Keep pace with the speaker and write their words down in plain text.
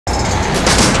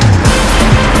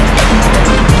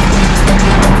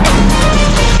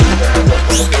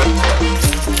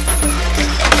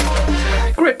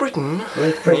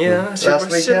Yeah,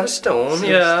 Silverstone.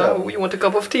 Yeah, we want a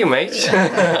cup of tea, mate.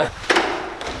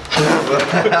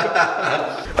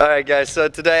 Alright guys, so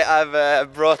today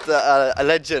I've brought a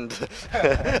legend.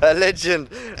 A legend.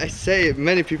 I say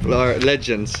many people are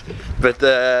legends, but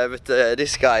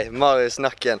this guy, Marius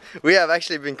Nakken, we have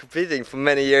actually been competing for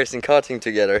many years in karting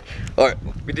together. Or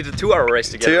we did a 2-hour race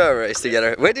together. 2-hour race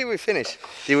together. Where did we finish?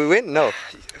 Did we win? No.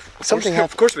 Something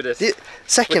happened. Of course we did.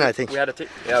 Second, I think. We had we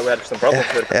had some problems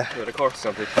with the car or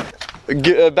something.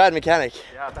 Bad mechanic.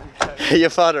 Yeah, bad mechanic.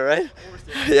 Your father, right?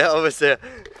 Yeah, obviously.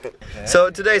 So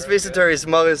today's visitor is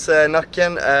Marius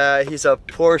Nakken. He's a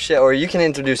Porsche, or you can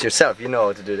introduce yourself. You know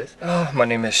how to do this. My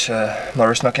name is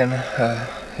Marius Nakken.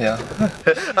 Yeah.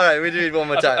 Alright, we do it one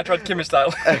more time. I tried Kimmy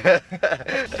style.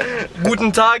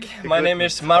 Guten Tag. My name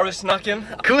is Marius Nakken.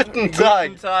 Guten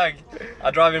Tag. Guten Tag.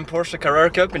 I drive in Porsche Carrera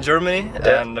Cup in Germany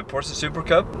and the Porsche Super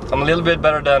Cup. I'm a little bit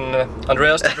better than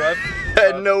Andreas to drive.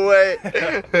 No way.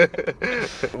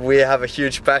 We have a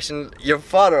huge passion. Your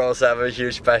father also have a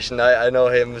huge passion. I know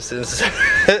him since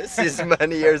since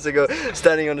many years ago,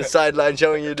 standing on the sideline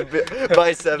showing you the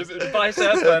biceps. The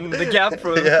bicep and the gap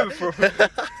for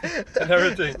and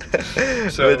everything.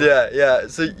 So. But yeah.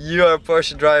 So you are a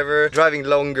Porsche driver, driving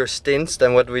longer stints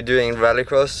than what we do in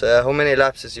rallycross. How many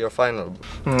laps is your final?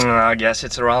 I guess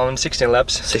it's around 16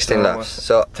 laps. 16 laps.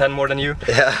 So 10 more than you.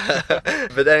 Yeah.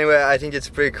 But anyway, I think it's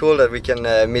pretty cool that we can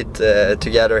meet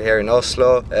together here in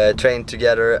Oslo, train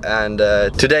together, and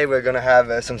today we're gonna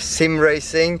have some sim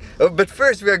racing. Oh, but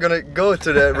first we're gonna go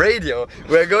to the radio.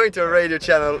 We're going to a radio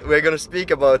channel. We're gonna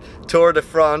speak about Tour de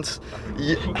France.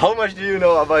 How much do you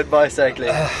know about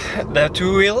bicycling? There are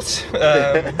 2 wheels.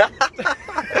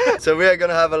 So we are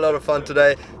gonna have a lot of fun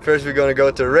today. First we're gonna go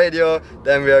to the radio,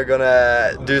 then we are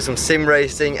gonna do some sim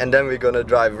racing, and then we're gonna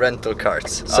drive rental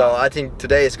cars. So I think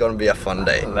today is gonna be a fun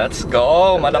day. Let's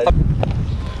go, motherfucker!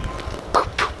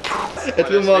 Jag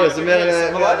tror Marius är mer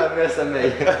nervös än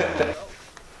mig.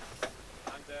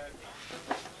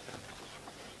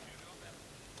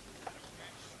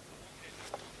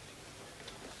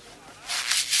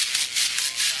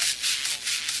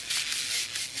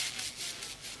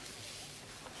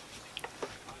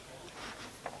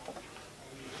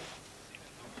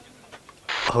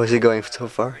 How is it going so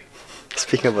far?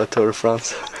 Speaking about Tour de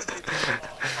France.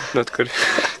 Not good.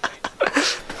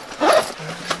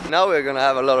 Now we're gonna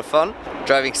have a lot of fun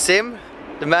driving sim.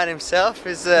 The man himself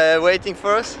is waiting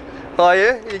for us. How are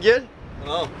you? You good?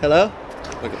 Hello. Hello.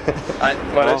 Okay. Hi,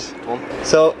 Marius.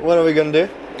 So what are we gonna do?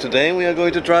 Today we are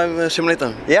going to drive a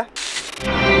simulator. Yeah.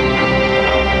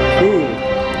 Ooh.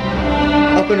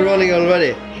 Up and running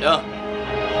already. Yeah.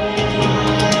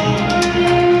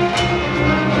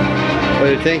 What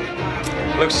do you think?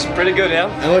 Looks pretty good, yeah?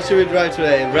 And what should we drive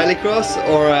today? Rallycross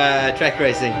or track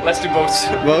racing? Let's do both.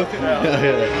 Both?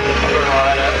 Yeah.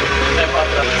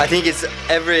 I think it's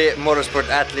every motorsport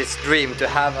athlete's dream to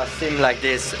have a sim like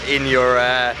this in your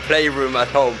playroom at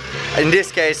home. In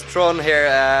this case, Tron here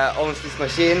owns this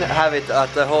machine, have it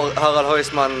at the Harald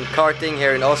Huisman Karting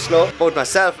here in Oslo. Both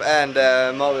myself and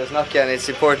Marius Nakken, it's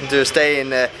important to stay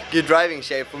in good driving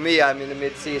shape. For me, I'm in the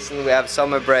mid-season, we have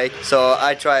summer break, so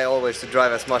I try always to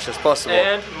drive as much as possible.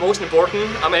 And most important,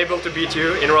 I'm able to beat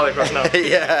you in rallycross now.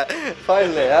 Yeah,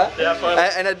 finally, huh? Yeah, finally.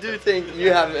 And I do think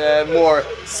you have more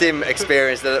sim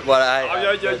experience than what I have.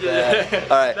 Yeah.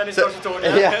 Alright. Then it's So, starts to talk,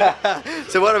 yeah.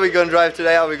 So what are we going to drive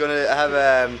today? Are we going to have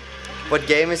what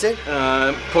game is it?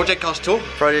 Project Cars 2.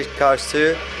 Project Cars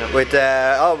 2. Yep. With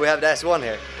oh, we have the S1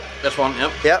 here. That's one,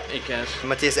 yep. Yep. EKS.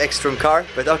 Matthias Ekström car,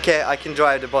 but okay, I can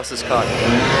drive the boss's car.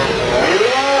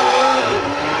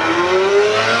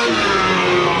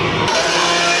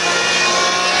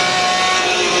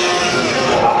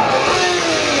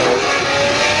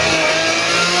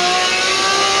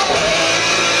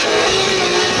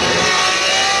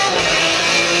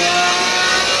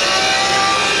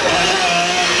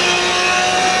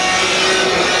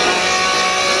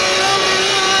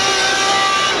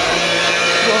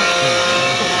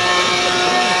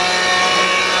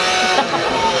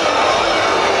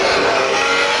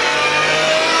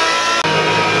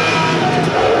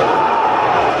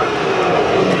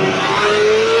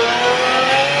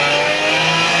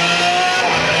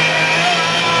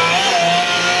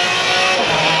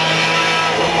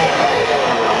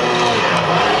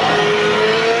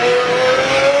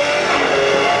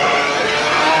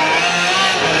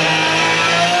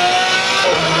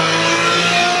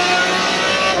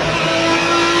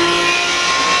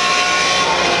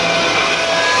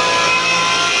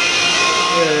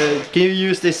 Can you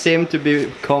use this sim to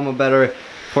become a better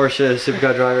Porsche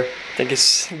supercar driver? I think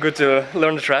it's good to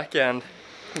learn the track and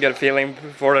get a feeling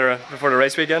before the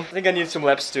race weekend. I think I need some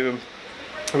laps to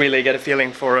really get a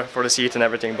feeling for the seat and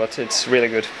everything, but it's really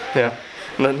good. Yeah.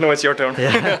 No, it's your turn.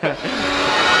 Yeah.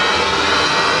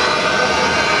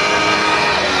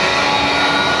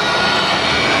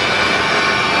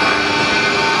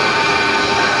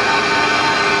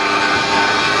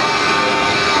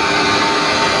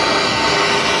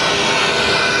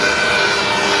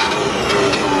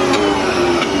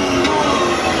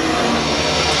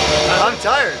 I'm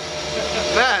tired.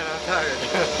 Man, I'm tired.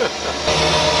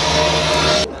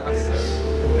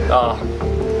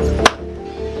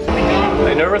 Are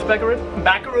you nervous, Bakkerud?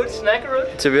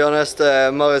 Bakkerud? To be honest,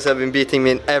 Marius have been beating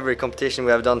me in every competition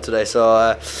we have done today,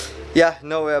 so yeah,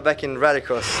 now we are back in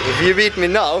rallycross. If you beat me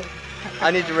now,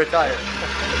 I need to retire.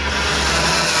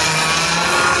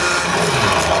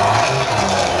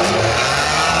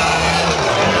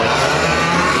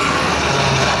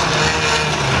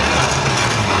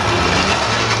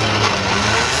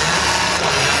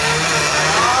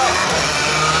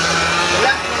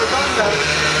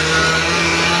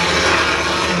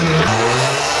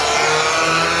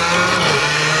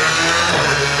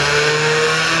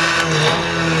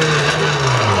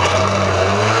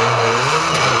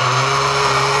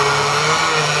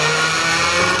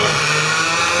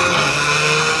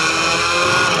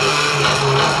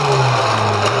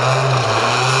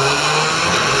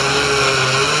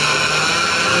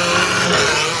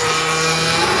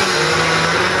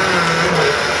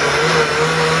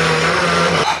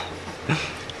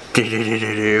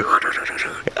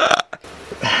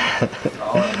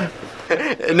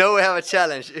 Now we have a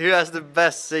challenge. Who has the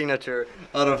best signature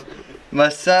out of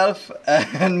myself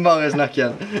and Marius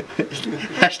Nakken?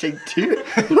 #2.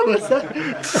 What was that?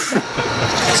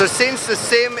 So since the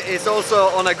sim is also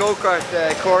on a go-kart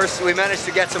course, we managed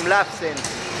to get some laps in.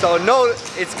 So now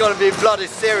it's gonna be bloody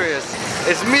serious.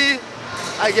 It's me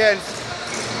against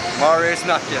Marius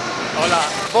Nakken. Hola.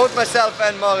 Both myself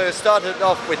and Marius started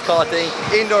off with karting.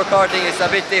 Indoor karting is a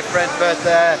bit different, but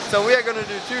so we are gonna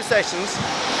do 2 sessions.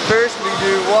 First we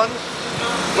do one,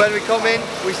 when we come in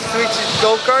we switch to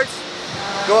go-karts,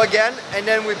 go again, and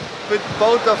then we put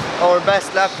both of our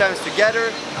best lap times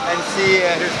together and see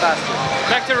who's faster.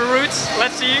 Back to the roots,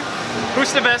 let's see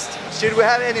who's the best. Should we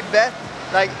have any bet?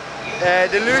 Like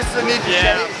the loser need to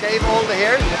shave all the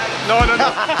hair? No.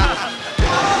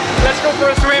 Let's go for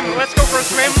a swim,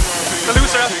 The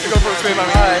loser has to go for a swim, I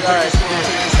mean. Alright.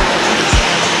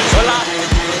 Hola.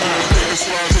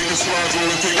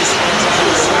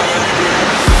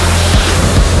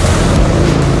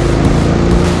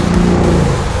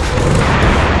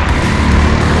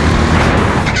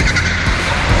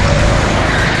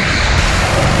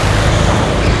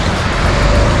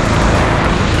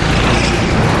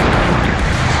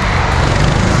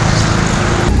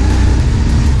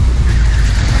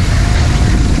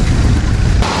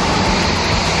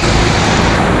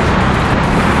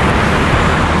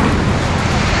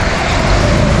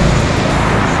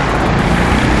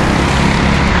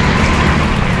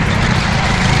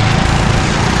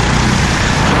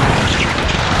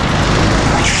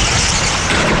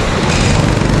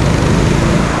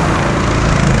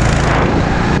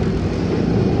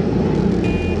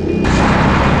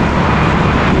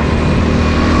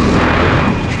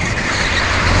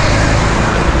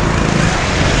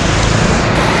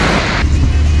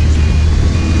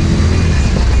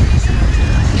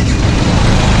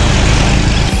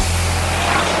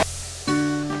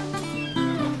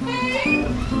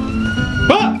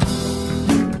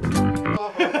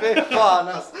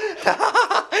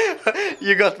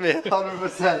 You got me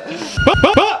 100%.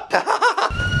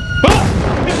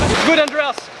 Good,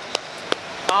 Andreas.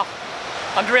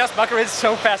 Andreas Bakkerud is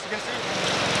so fast, you can see.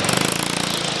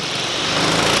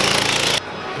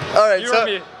 Alright, You and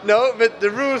me. no, but the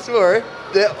rules were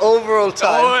the overall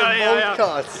time for both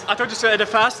cars. I thought you said the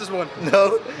fastest one.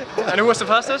 No. And who was the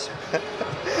fastest?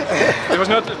 It was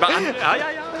not.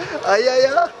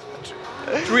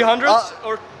 300s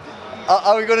or.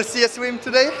 Are we gonna see a swim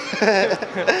today?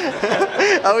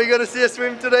 Are we gonna see a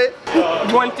swim today?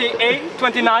 28,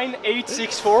 29,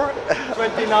 864,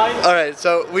 29. Alright,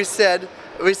 so we said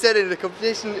in the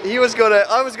competition I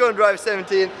was gonna drive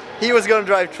 17, he was gonna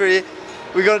drive 3.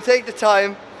 We're gonna take the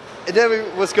time, and then we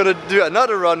was gonna do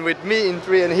another run with me in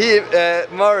 3 and he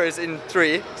Marius in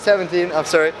 17, I'm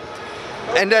sorry.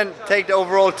 And then take the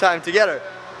overall time together.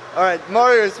 Alright,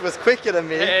 Marius was quicker than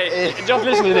me. Hey, just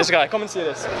listen to this guy, come and see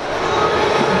this.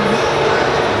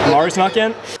 Marius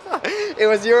Nakken. It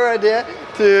was your idea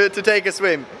to take a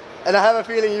swim. And I have a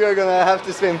feeling you're gonna have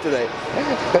to swim today.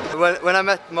 when I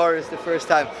met Marius the first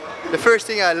time, the first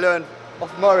thing I learned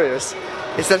of Marius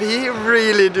is that he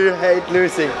really do hate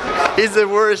losing. He's the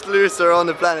worst loser on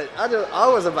the planet. I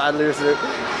was a bad loser.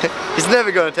 He's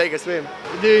never gonna take a swim.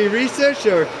 Doing research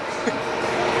or?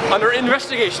 Under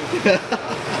investigation.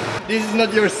 This is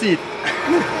not your seat.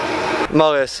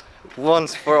 Marius,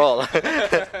 once for all.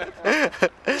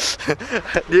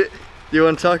 do you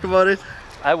want to talk about it?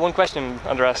 I have one question,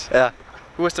 Andreas. Yeah.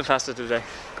 Who was the fastest today?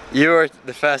 You were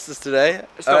the fastest today.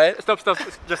 Stop, right? stop.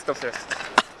 Just stop there.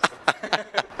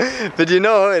 But you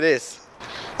know how it is.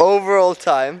 Overall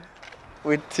time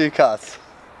with 2 cars.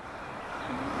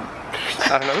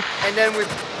 I don't know. And then we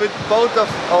put both of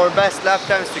our best lap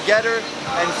times together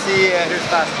and see who's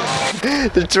faster.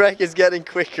 The track is getting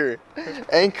quicker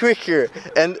and quicker.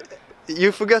 And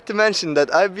you forgot to mention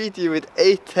that I beat you with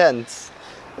 8/10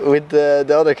 with the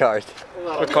other cars.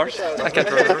 What cars? I can't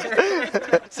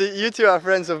remember. So you two are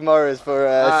friends of Marius for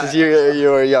since you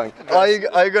were young. Are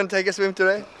you gonna take a swim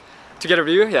today? Together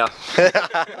with you? Yeah.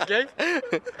 Okay.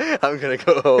 I'm gonna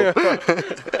go home.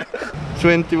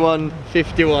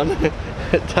 21:51.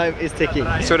 Time is ticking.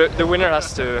 So the winner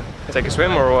has to take a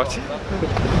swim or what?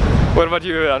 What about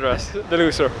you, Andreas? The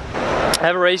loser. I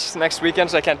have a race next weekend,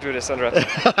 so I can't do this, Andreas.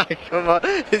 Come on,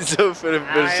 it's so full of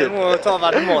bullshit.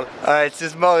 Alright,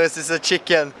 since Marius is a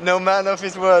chicken, no man of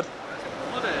his word.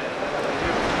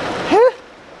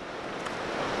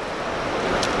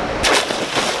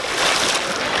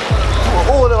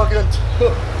 Åh, det var grønt!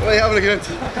 Det var jævlig grønt!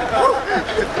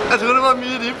 Jeg tror det var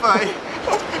mye dypere.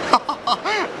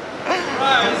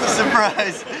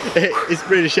 Surprise! It's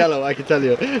pretty shallow, I can tell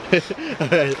you.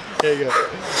 Alright, here you go.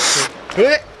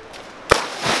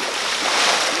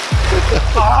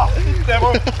 Det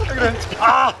var grønt!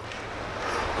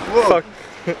 Fuck.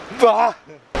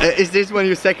 Is this when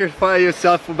you sacrifice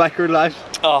yourself for Bakkerud life?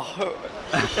 Oh.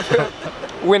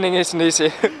 Winning isn't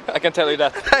easy, I can tell you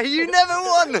that. You never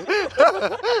won!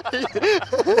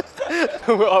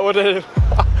 What did I do?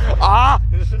 Ah!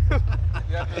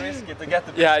 You have to risk it to get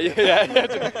the you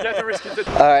have to risk it.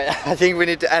 Alright, I think we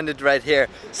need to end it right here.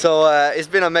 So it's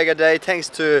been a mega day. Thanks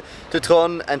to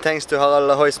Trond and thanks to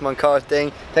Harald Huisman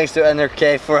Karting. Thanks to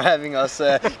NRK for having us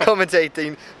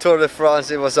commentating Tour de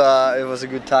France. It was a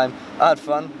good time. I had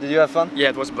fun. Did you have fun? Yeah,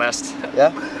 it was a blast.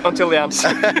 Yeah? Until the end.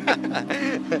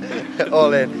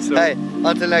 All in. So. Hey,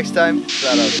 until next time,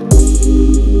 flat out.